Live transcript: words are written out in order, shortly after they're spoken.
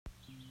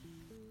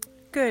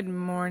Good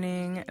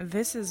morning.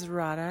 This is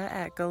Radha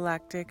at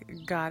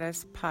Galactic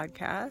Goddess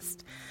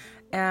Podcast,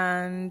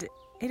 and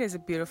it is a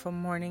beautiful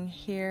morning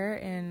here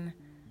in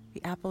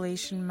the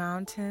Appalachian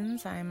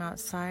Mountains. I am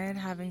outside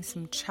having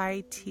some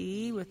chai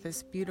tea with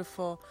this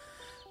beautiful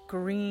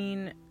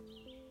green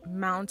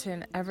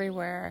mountain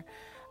everywhere.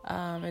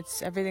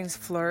 Everything's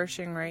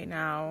flourishing right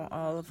now.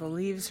 All of the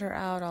leaves are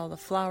out, all the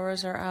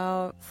flowers are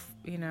out.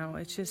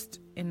 It's just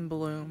in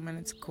bloom and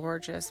it's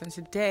gorgeous. And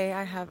today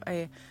I have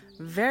a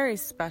very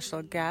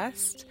special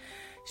guest.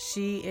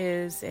 She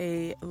is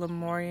a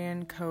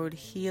Lemurian code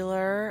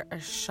healer, a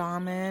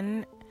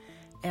shaman,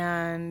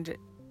 and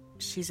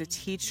she's a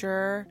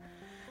teacher,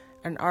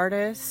 an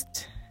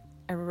artist,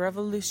 a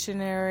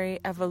revolutionary,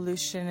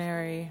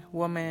 evolutionary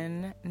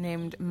woman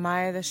named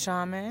Maya the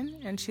Shaman,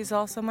 and she's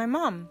also my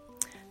mom.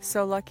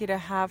 So lucky to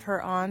have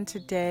her on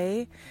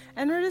today,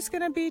 and we're just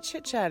going to be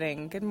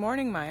chit-chatting. Good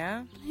morning,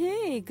 Maya.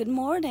 Hey, good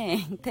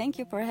morning. Thank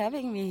you for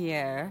having me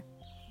here.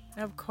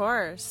 Of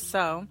course.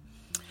 So,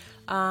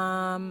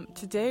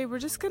 today we're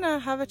just going to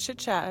have a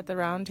chit-chat at the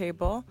round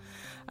table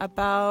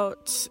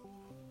about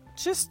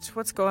just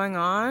what's going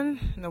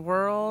on in the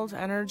world,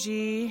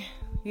 energy,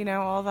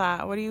 all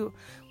that. What do you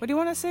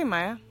want to say,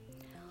 Maya?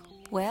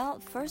 Well,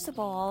 first of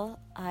all,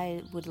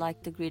 I would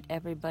like to greet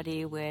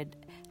everybody with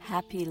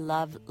happy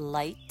love,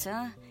 light,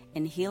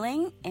 and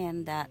healing,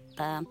 and that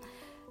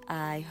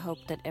I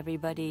hope that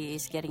everybody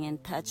is getting in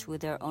touch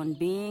with their own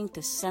being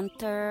to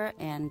center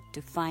and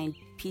to find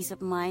peace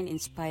of mind in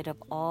spite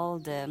of all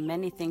the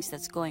many things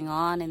that's going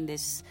on in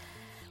this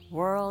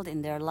world,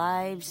 in their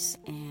lives,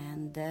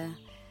 and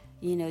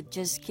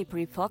just keep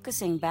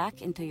refocusing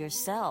back into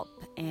yourself.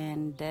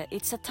 And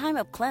it's a time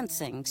of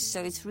cleansing,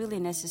 so it's really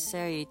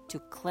necessary to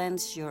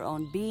cleanse your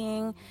own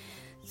being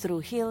through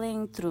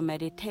healing, through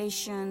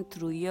meditation,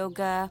 through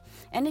yoga,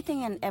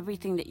 anything and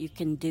everything that you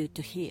can do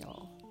to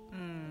heal.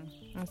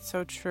 That's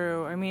so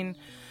true. I mean,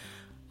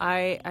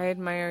 I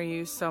admire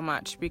you so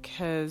much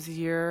because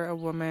you're a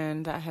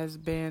woman that has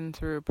been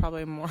through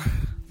probably more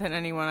than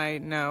anyone I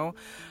know.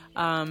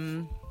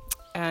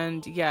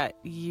 And yet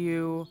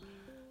you've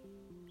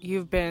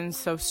been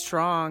so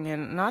strong,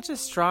 and not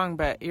just strong,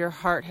 but your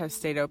heart has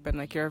stayed open.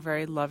 Like, you're a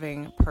very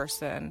loving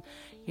person.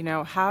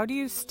 How do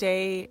you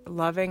stay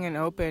loving and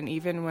open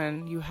even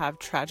when you have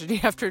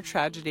tragedy after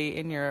tragedy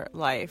in your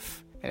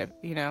life?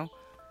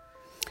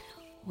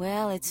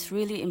 Well, it's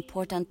really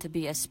important to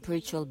be a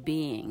spiritual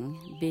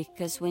being,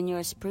 because when you're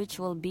a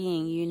spiritual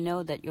being, you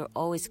know that you're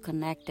always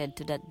connected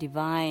to that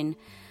divine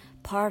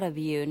part of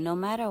you, no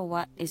matter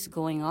what is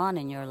going on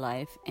in your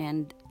life.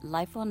 And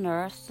life on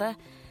earth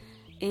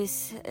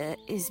is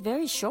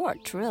very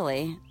short,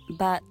 really,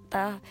 but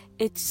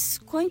it's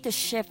going to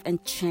shift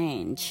and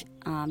change,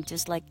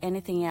 just like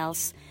anything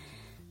else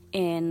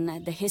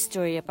in the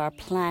history of our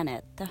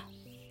planet.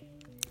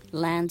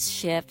 Land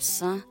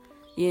shifts.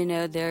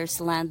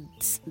 There's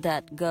lands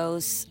that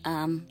goes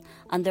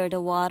under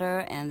the water,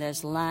 and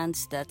there's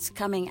lands that's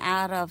coming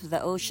out of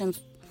the ocean,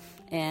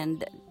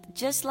 and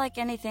just like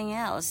anything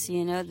else,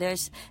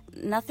 there's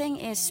nothing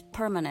is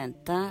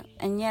permanent,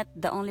 and yet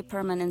the only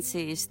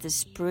permanency is the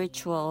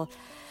spiritual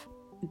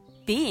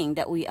being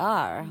that we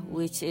are,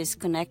 which is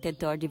connected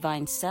to our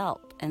divine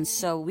self. And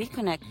so we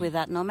connect with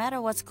that no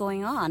matter what's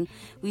going on.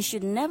 We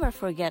should never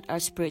forget our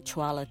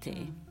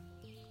spirituality.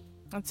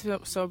 That's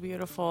so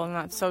beautiful, and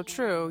that's so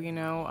true.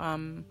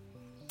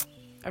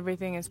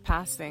 Everything is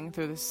passing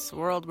through this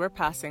world. We're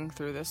passing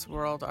through this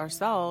world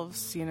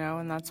ourselves,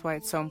 and that's why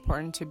it's so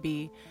important to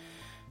be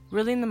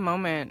really in the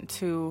moment,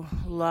 to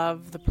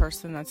love the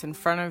person that's in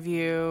front of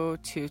you,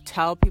 to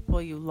tell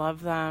people you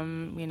love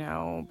them,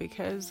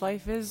 because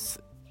life is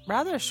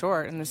rather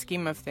short in the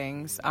scheme of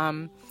things.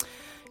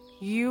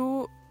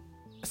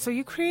 So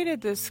you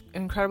created this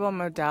incredible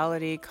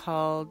modality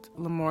called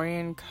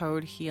Lemurian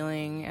Code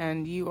Healing,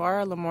 and you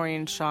are a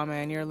Lemurian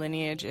shaman. Your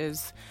lineage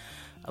is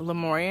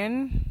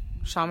Lemurian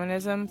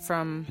shamanism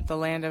from the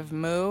land of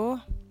Mu.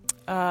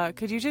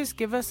 Could you just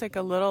give us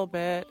a little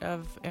bit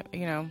of,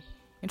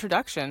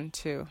 introduction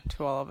to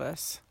all of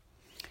this?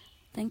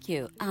 Thank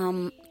you.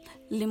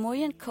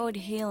 Lemurian Code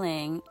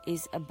Healing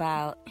is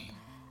about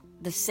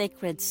the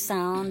sacred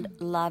sound,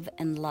 love,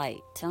 and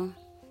light.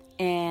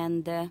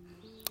 And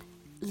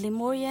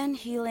Lemurian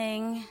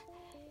healing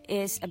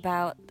is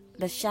about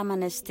the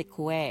shamanistic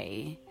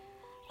way.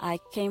 I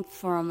came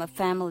from a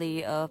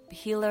family of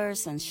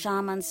healers and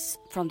shamans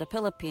from the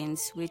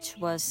Philippines, which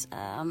was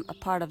a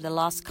part of the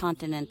lost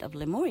continent of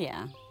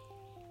Lemuria,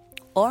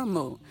 or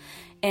Mu.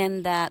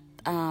 And that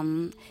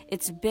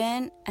it's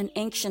been an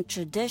ancient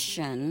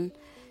tradition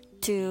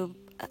to,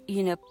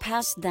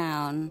 pass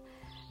down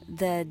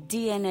the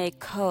DNA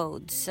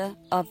codes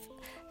of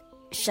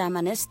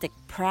shamanistic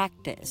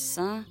practice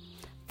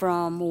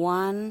from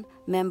one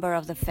member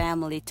of the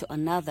family to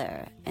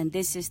another. And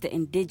this is the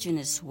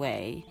indigenous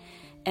way.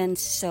 And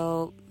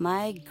so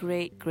my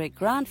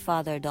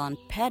great-great-grandfather, Don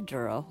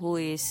Pedro, who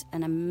is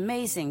an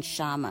amazing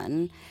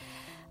shaman,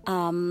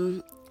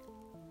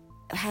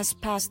 has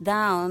passed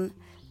down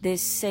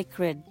this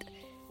sacred,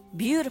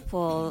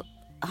 beautiful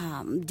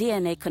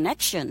DNA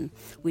connection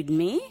with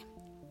me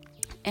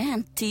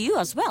and to you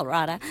as well,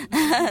 Radha.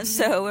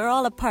 So we're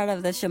all a part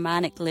of the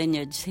shamanic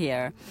lineage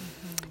here.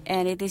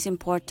 And it is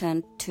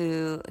important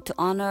to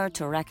honor,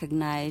 to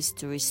recognize,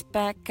 to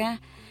respect,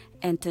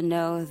 and to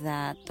know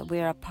that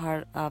we're a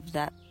part of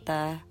that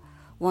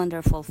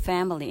wonderful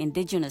family,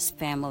 indigenous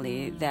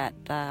family that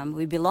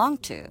we belong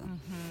to.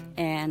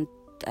 And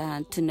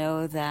to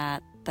know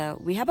that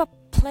we have a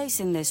place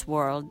in this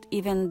world,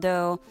 even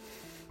though,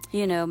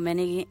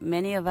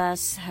 many of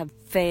us have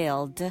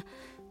failed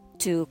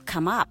to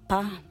come up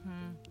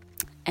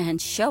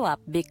and show up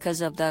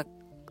because of the,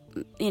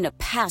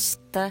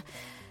 past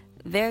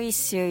very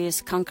serious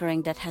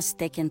conquering that has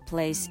taken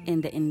place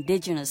in the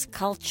indigenous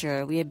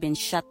culture. We have been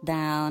shut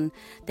down,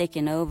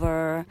 taken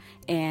over,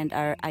 and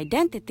our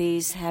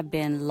identities have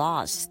been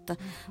lost.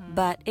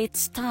 But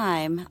it's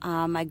time.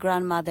 My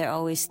grandmother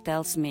always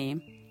tells me,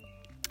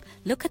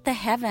 look at the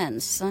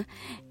heavens,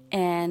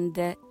 and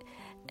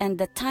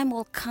the time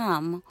will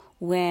come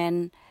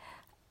when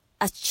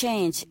a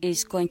change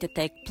is going to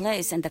take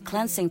place and the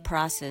cleansing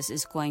process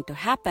is going to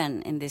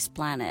happen in this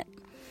planet.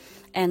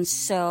 And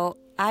so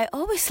I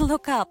always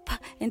look up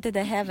into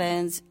the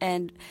heavens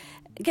and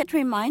get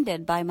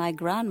reminded by my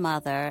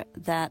grandmother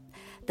that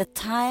the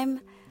time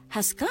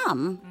has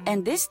come,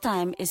 and this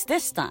time is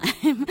this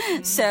time.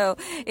 So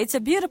it's a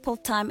beautiful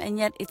time, and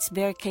yet it's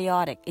very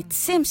chaotic. It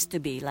seems to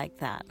be like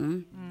that.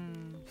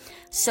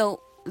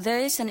 So there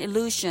is an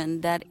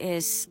illusion that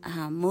is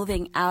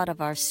moving out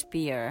of our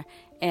sphere,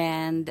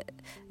 and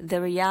the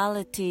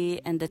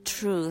reality and the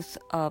truth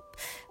of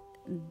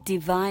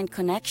divine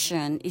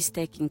connection is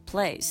taking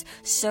place.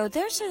 So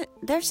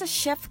there's a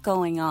shift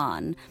going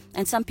on,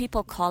 and some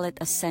people call it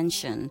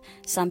ascension,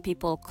 some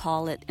people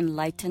call it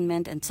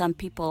enlightenment, and some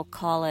people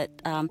call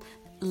it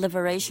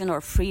liberation or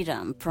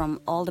freedom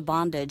from all the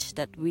bondage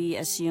that we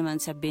as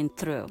humans have been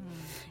through.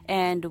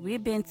 And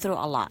we've been through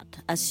a lot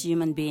as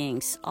human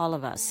beings, all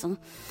of us.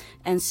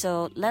 And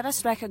so let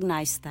us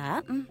recognize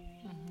that.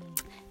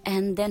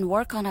 And then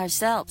work on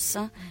ourselves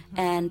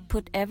and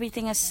put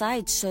everything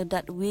aside so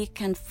that we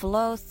can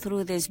flow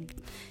through this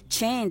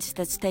change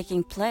that's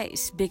taking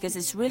place, because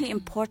it's really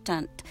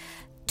important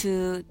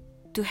to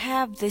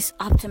have this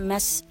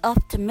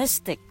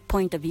optimistic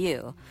point of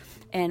view.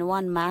 And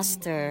one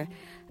master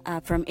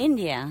from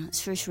India,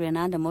 Sri Sri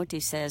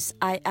Anandamurti, says,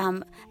 I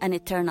am an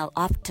eternal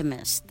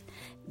optimist,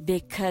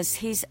 because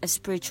he's a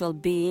spiritual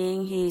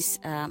being, he's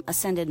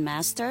ascended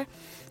master,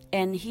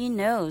 and he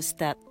knows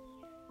that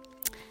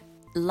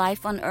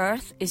life on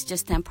earth is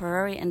just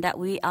temporary and that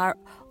we are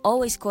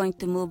always going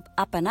to move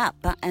up and up.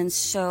 And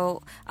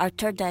so our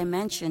third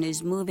dimension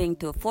is moving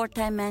to a fourth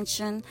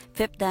dimension,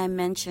 fifth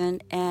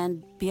dimension,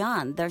 and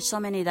beyond. There's so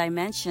many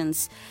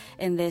dimensions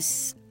in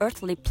this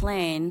earthly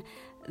plane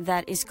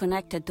that is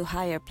connected to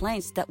higher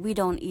planes that we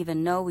don't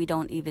even know, we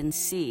don't even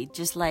see.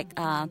 Just like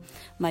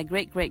my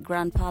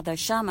great-great-grandfather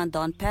shaman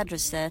Don Pedro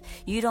said,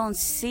 you don't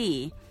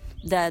see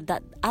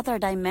the other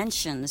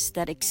dimensions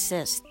that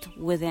exist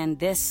within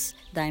this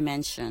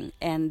dimension,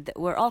 and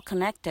we're all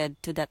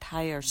connected to that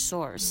higher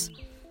source.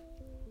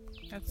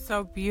 That's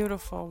so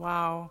beautiful.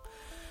 Wow.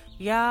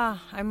 Yeah,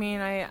 I mean,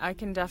 I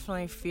can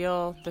definitely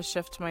feel the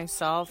shift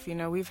myself.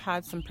 We've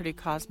had some pretty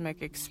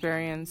cosmic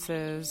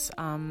experiences.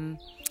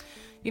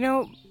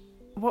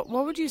 What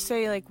would you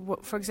say, like,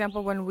 for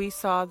example, when we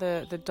saw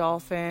the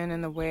dolphin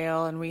and the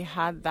whale and we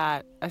had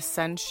that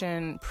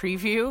ascension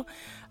preview,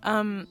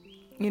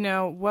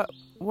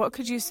 what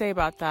could you say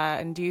about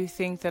that? And do you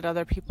think that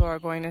other people are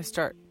going to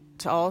start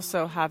to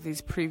also have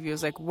these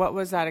previews? Like, what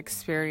was that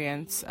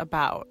experience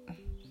about?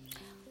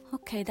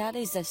 Okay, that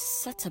is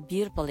such a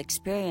beautiful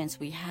experience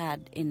we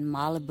had in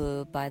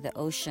Malibu by the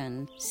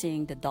ocean,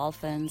 seeing the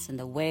dolphins and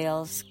the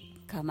whales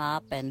come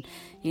up, and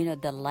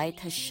the light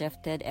has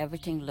shifted,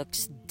 everything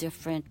looks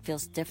different,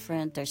 feels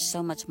different, there's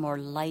so much more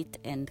light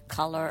and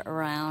color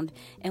around,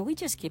 and we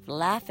just keep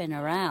laughing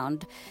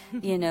around.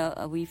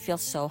 We feel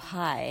so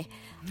high,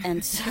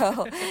 and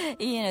so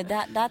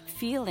that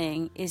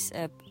feeling is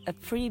a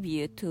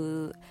preview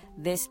to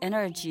this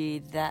energy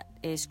that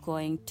is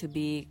going to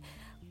be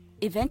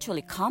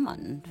eventually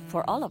common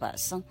for all of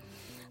us.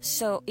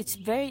 So it's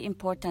very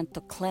important to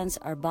cleanse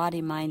our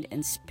body, mind,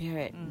 and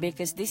spirit,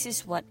 because this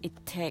is what it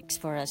takes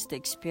for us to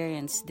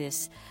experience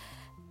this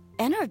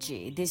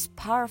energy, this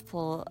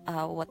powerful,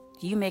 what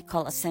you may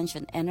call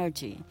ascension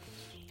energy.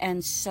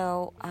 And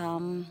so,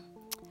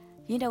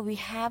 we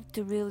have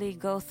to really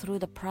go through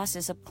the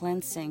process of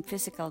cleansing,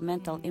 physical,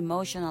 mental,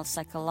 emotional,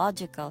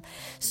 psychological.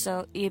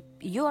 So if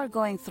you are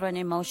going through an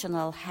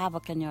emotional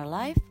havoc in your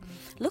life,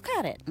 look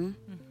at it.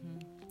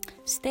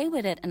 Stay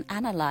with it and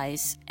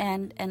analyze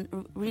and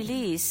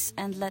release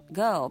and let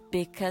go,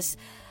 because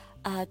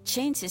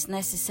change is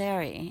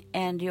necessary,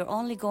 and you're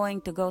only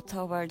going to go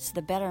towards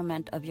the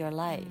betterment of your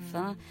life.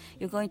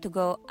 You're going to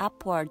go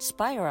upward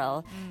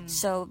spiral.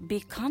 So be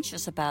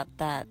conscious about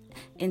that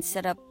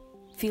instead of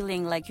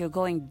feeling like you're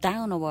going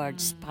downward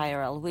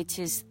spiral, which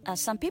is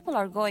some people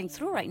are going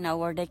through right now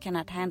where they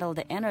cannot handle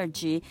the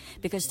energy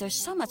because there's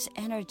so much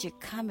energy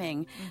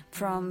coming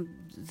from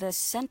the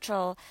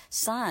central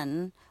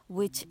sun,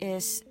 which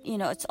is,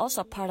 it's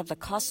also part of the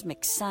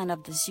cosmic sun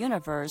of this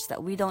universe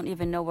that we don't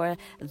even know where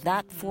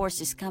that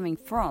force is coming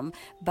from,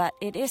 but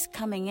it is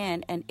coming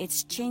in and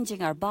it's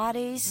changing our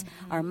bodies,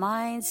 our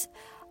minds,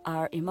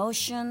 our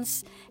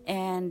emotions,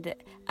 and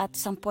at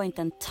some point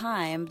in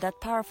time, that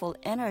powerful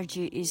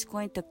energy is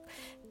going to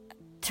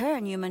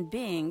turn human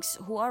beings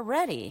who are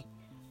ready,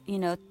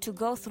 to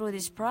go through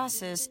this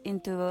process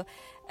into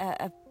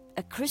a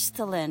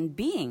crystalline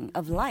being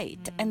of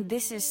light. And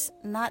this is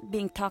not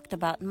being talked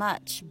about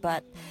much,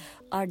 but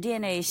our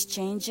DNA is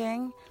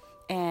changing,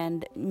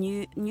 and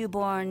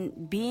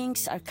newborn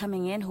beings are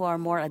coming in who are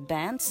more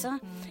advanced,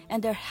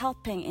 and they're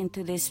helping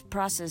into this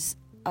process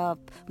of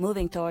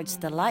moving towards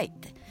the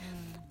light.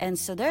 And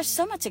so there's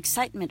so much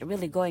excitement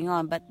really going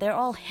on, but they're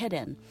all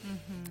hidden.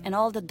 And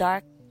all the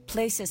dark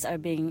places are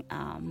being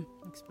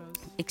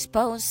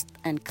exposed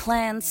and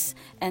cleansed.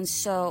 And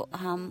so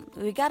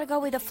we got to go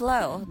with the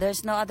flow.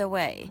 There's no other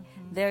way.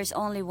 There's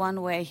only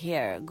one way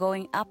here,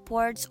 going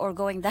upwards or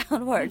going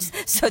downwards.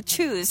 So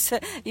choose.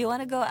 You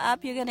want to go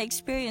up, you're going to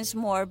experience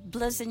more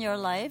bliss in your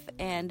life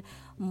and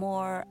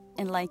more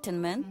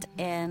enlightenment,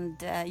 and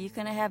you're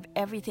going to have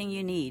everything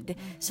you need.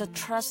 So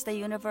trust the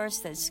universe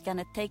that's going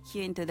to take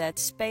you into that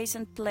space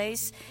and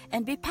place,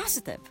 and be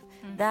positive.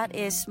 That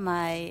is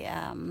my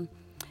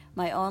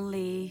my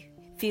only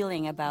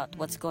feeling about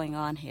what's going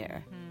on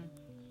here.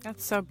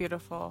 That's so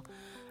beautiful.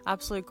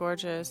 Absolutely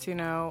gorgeous.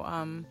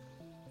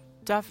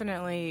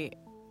 Definitely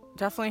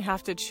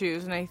have to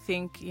choose. And I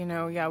think, we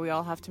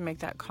all have to make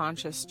that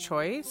conscious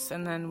choice,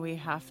 and then we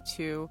have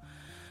to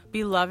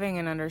be loving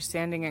and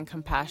understanding and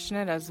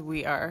compassionate as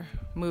we are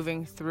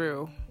moving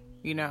through,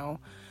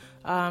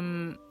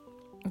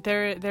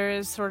 there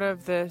is sort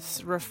of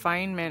this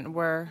refinement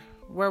where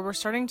we're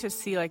starting to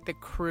see like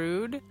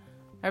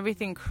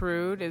everything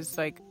crude is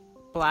like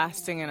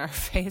blasting in our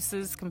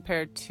faces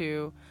compared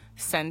to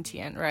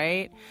sentient,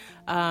 right?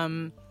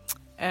 And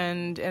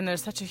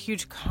there's such a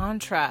huge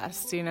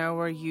contrast,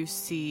 where you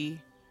see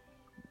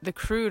the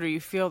crude, or you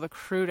feel the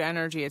crude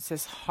energy. It's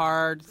this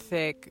hard,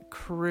 thick,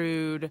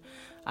 crude,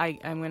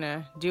 I'm going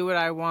to do what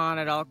I want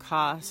at all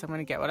costs. I'm going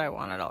to get what I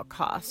want at all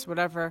costs,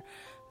 whatever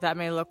that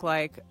may look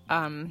like.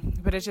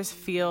 But it just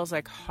feels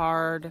like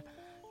hard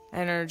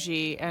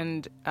energy.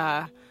 And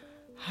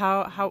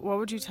what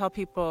would you tell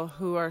people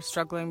who are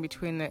struggling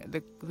between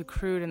the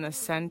crude and the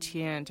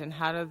sentient, and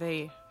how do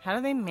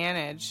they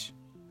manage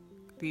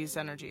these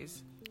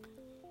energies?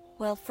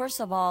 Well, first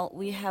of all,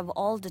 we have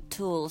all the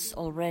tools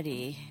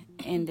already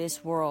in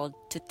this world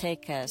to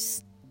take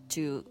us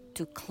to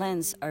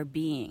cleanse our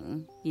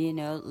being,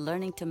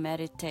 learning to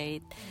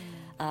meditate,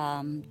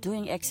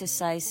 doing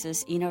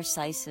exercises, inner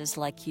exercises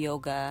like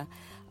yoga,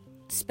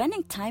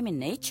 spending time in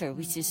nature,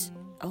 which is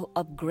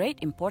of great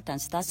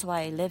importance. That's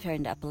why I live here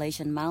in the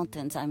Appalachian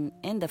Mountains. I'm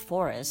in the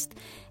forest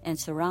and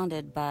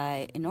surrounded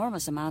by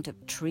enormous amount of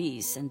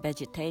trees and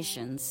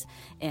vegetations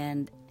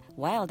and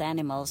wild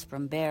animals,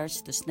 from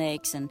bears to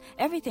snakes and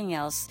everything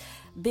else,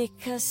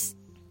 because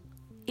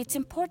it's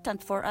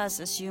important for us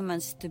as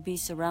humans to be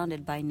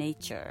surrounded by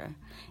nature.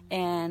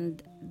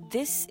 And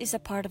this is a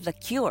part of the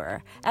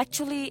cure.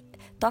 Actually,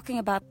 talking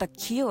about the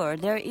cure,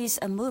 there is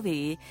a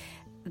movie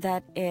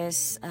that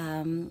is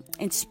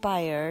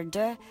inspired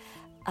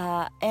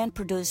and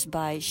produced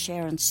by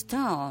Sharon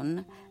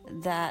Stone,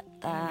 that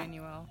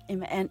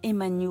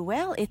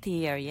Emmanuel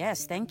Etier,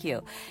 yes, thank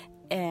you.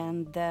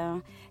 And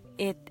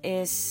it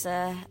is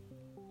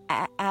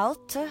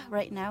out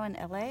right now in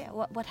LA.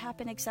 What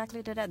happened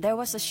exactly to that? There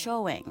was a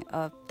showing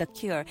of The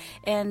Cure,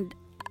 and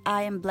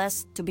I am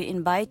blessed to be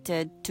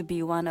invited to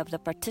be one of the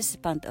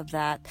participants of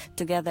that,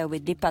 together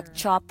with Deepak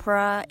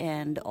Chopra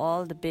and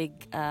all the big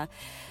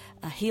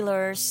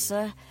healers.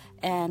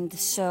 And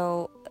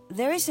so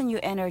there is a new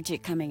energy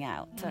coming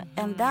out,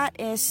 and that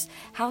is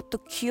how to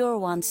cure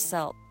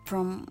oneself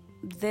from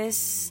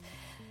this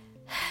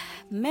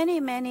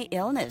many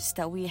illness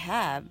that we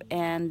have.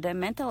 And the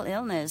mental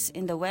illness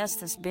in the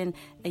West has been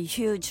a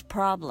huge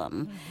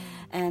problem.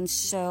 And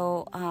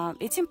so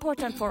it's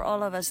important for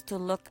all of us to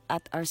look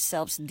at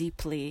ourselves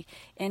deeply.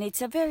 And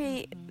it's a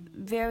very,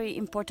 very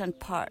important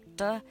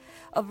part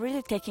of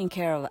really taking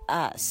care of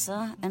us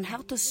and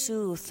how to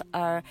soothe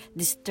our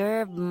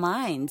disturbed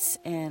minds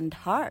and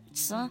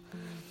hearts.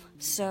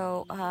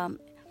 So,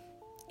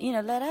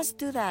 let us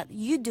do that.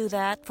 You do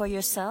that for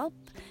yourself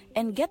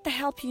and get the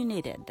help you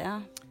needed.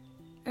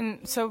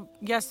 And so,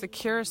 yes, The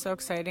Cure is so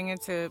exciting.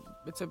 It's a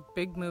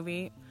big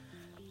movie.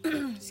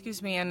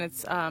 Excuse me, and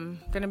it's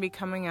going to be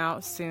coming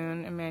out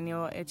soon.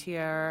 Emmanuel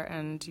Etier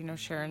and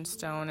Sharon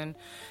Stone, and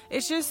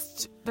it's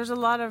just, there's a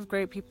lot of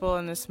great people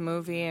in this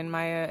movie. And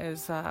Maya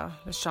is the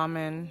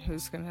shaman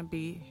who's going to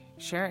be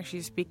sharing.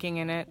 She's speaking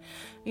in it,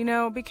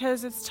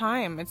 because it's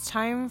time. It's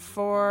time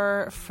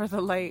for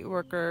the light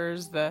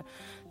workers, the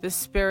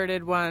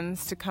spirited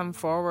ones to come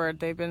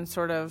forward. They've been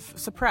sort of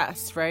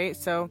suppressed, right?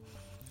 So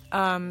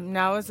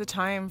now is the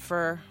time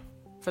for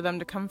them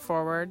to come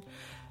forward.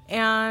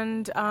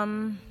 And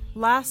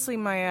lastly,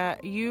 Maya,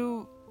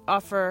 you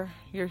offer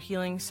your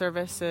healing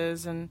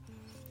services, and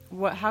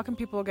how can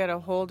people get a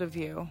hold of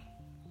you?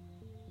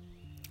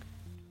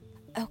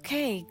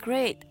 Okay,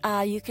 great.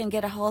 You can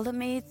get a hold of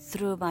me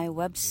through my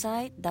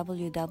website,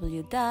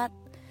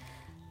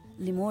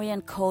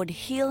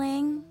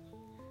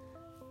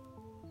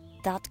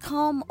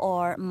 www.lemuriancodehealing.com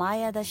or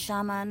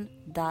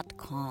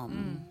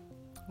mayadashaman.com.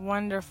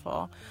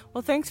 Wonderful.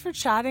 Well, thanks for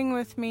chatting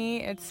with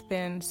me. It's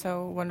been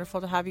so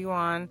wonderful to have you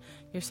on.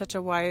 You're such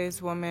a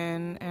wise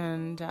woman,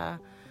 and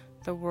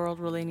the world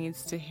really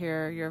needs to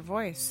hear your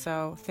voice.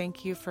 So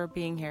thank you for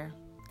being here.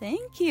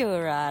 Thank you,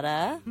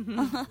 Radha.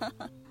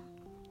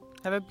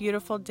 Have a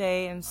beautiful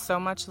day and so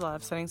much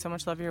love, sending so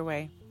much love your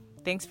way.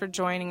 Thanks for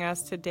joining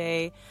us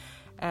today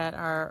at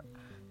our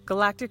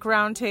Galactic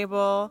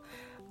Roundtable,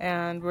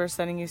 and we're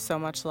sending you so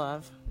much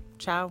love.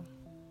 Ciao.